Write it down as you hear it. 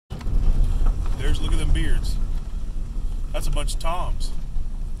look at them beards. That's a bunch of toms.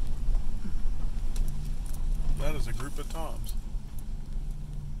 That is a group of toms.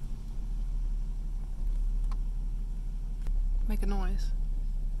 Make a noise.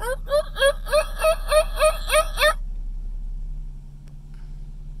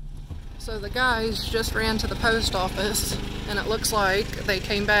 So the guys just ran to the post office, and it looks like they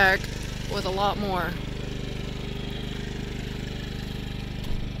came back with a lot more.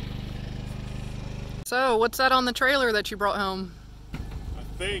 So, what's that on the trailer that you brought home? I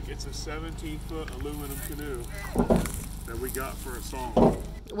think it's a 17-foot aluminum canoe that we got for a song.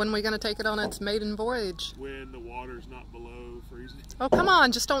 When are we going to take it on its maiden voyage? When the water's not below freezing. Oh, come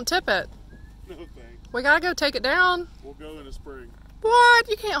on, just don't tip it. No thanks. We gotta go take it down. We'll go in the spring. What?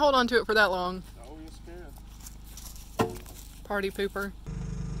 You can't hold on to it for that long. Oh, yes, can. Party pooper.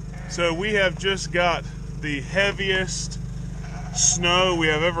 So we have just got the heaviest snow we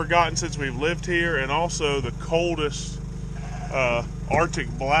have ever gotten since we've lived here, and also the coldest Arctic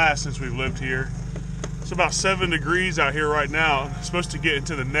blast since we've lived here. It's about 7 degrees out here right now. It's supposed to get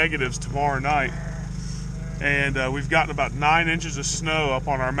into the negatives tomorrow night. And we've gotten about 9 inches of snow up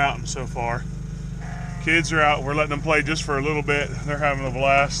on our mountain so far. Kids are out. We're letting them play just for a little bit. They're having a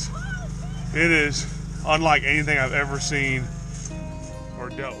blast. It is unlike anything I've ever seen or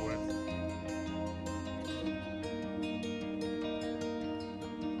dealt with.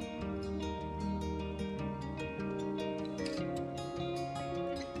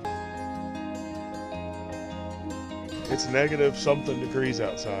 It's negative something degrees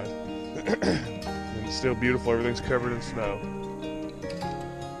outside. And it's still beautiful. Everything's covered in snow.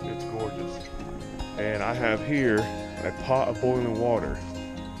 It's gorgeous. And I have here a pot of boiling water.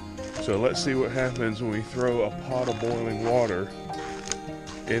 So let's see what happens when we throw a pot of boiling water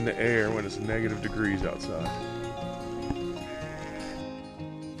in the air when it's negative degrees outside.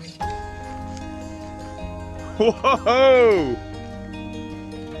 Whoa!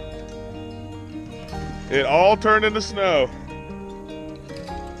 It all turned into snow.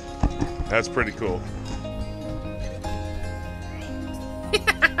 That's pretty cool.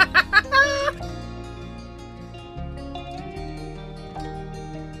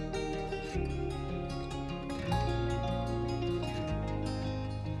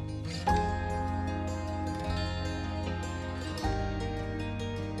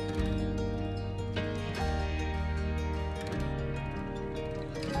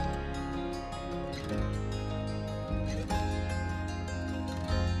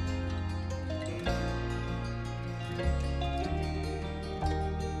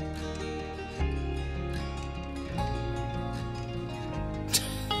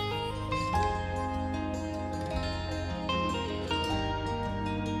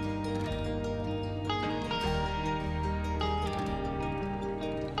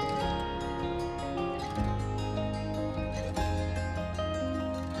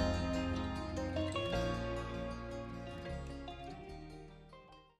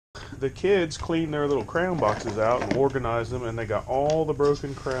 The kids cleaned their little crayon boxes out and organized them, and they got all the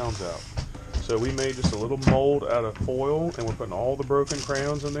broken crayons out. So we made just a little mold out of foil, and we're putting all the broken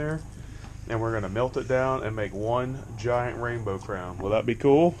crayons in there, and we're going to melt it down and make one giant rainbow crayon. Will that be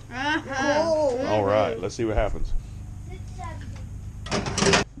cool? All right, let's see what happens.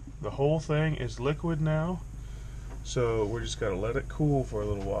 The whole thing is liquid now, so we're just got to let it cool for a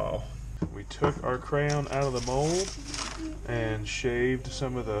little while. We took our crayon out of the mold and shaved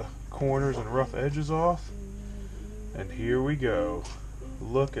some of the corners and rough edges off, and here we go.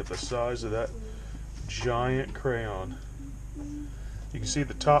 Look at the size of that giant crayon. You can see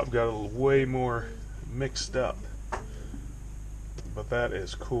the top got a little way more mixed up, but that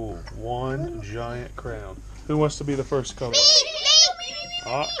is cool. One giant crayon. Who wants to be the first color? Me!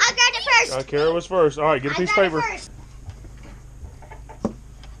 I got it first. Kara was first. All right, get a piece of paper.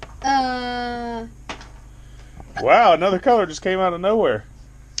 Wow, another color just came out of nowhere.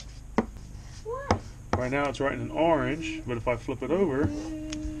 What? Right now it's writing in orange, but if I flip it over,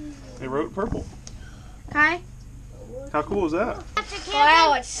 it wrote purple. Okay. How cool is that?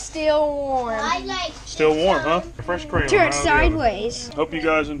 Wow, it's still warm. Still warm, huh? Fresh crayon. Turn right it out of the oven. sideways. Hope you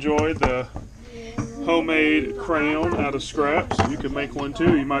guys enjoyed the homemade crayon out of scraps. You can make one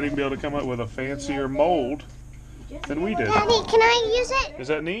too. You might even be able to come up with a fancier mold than we did. Daddy, can I use it? Is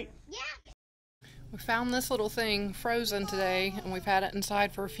that neat? Yeah. We found this little thing frozen today, and we've had it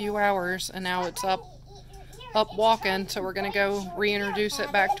inside for a few hours, and now it's up walking, so we're gonna go reintroduce it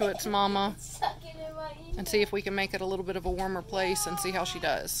back to its mama and see if we can make it a little bit of a warmer place and see how she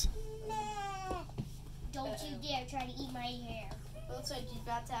does. Don't you dare try to eat my hair. Looks like she's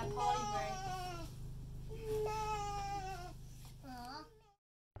about to have potty break.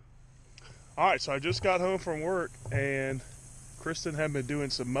 Alright, so I just got home from work and Kristen had been doing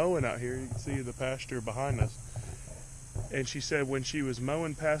some mowing out here. You can see the pasture behind us. And she said when she was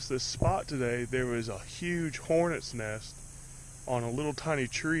mowing past this spot today, there was a huge hornet's nest on a little tiny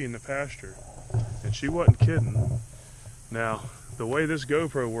tree in the pasture. And she wasn't kidding. Now, the way this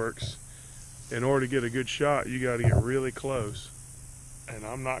GoPro works, in order to get a good shot, you got to get really close. And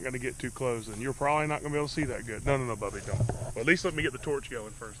I'm not going to get too close, and you're probably not going to be able to see that good. No, Bubby, don't. Well, at least let me get the torch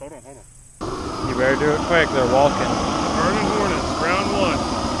going first. Hold on. You better do it quick, they're walking. Burning hornets, round 1.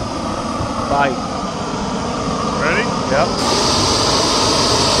 Bite. Ready? Yep.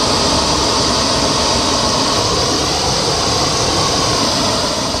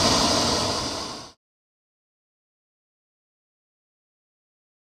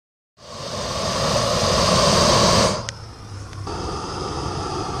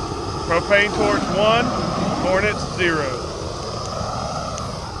 Propane torch 1, hornets 0.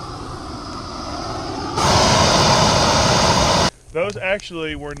 Those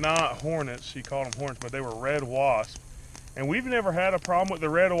actually were not hornets, she called them hornets, but they were red wasps. And we've never had a problem with the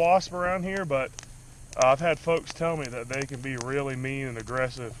red wasp around here, but I've had folks tell me that they can be really mean and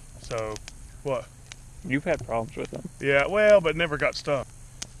aggressive. So, what? You've had problems with them. Yeah, well, but never got stung.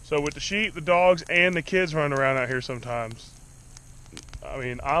 So with the sheep, the dogs, and the kids running around out here sometimes, I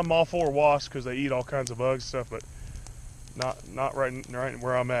mean, I'm all for wasps because they eat all kinds of bugs and stuff, but not right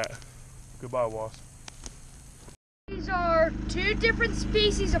where I'm at. Goodbye, wasp. These are 2 different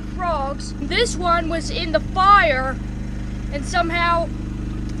species of frogs. This one was in the fire and somehow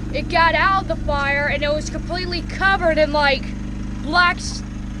it got out of the fire and it was completely covered in like black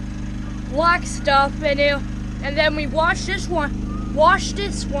stuff, and then we washed this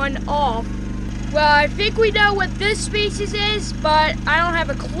one off. Well, I think we know what this species is, but I don't have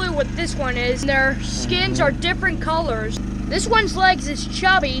a clue what this one is. Their skins are different colors. This one's legs is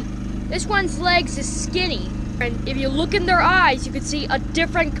chubby, this one's legs is skinny. And if you look in their eyes, you can see a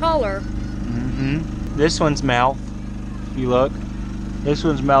different color. This one's mouth, if you look. This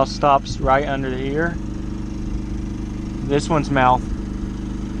one's mouth stops right under the ear. This one's mouth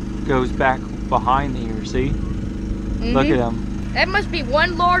goes back behind the ear, see? Look at them. That must be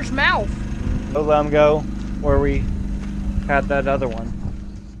one large mouth. We'll let them go where we had that other one.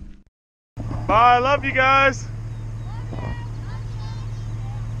 Bye, love you guys.